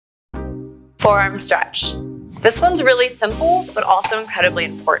Forearm stretch. This one's really simple, but also incredibly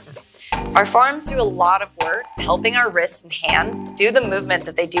important. Our forearms do a lot of work helping our wrists and hands do the movement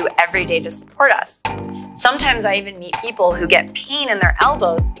that they do every day to support us. Sometimes I even meet people who get pain in their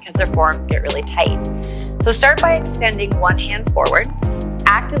elbows because their forearms get really tight. So start by extending one hand forward,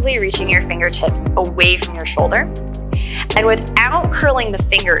 actively reaching your fingertips away from your shoulder. And without curling the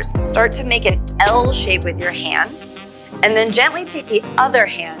fingers, start to make an L shape with your hand, and then gently take the other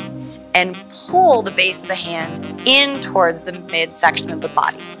hand and pull the base of the hand in towards the midsection of the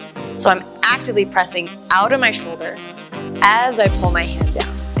body. So I'm actively pressing out of my shoulder as I pull my hand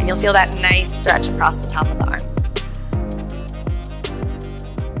down, and you'll feel that nice stretch across the top of the arm.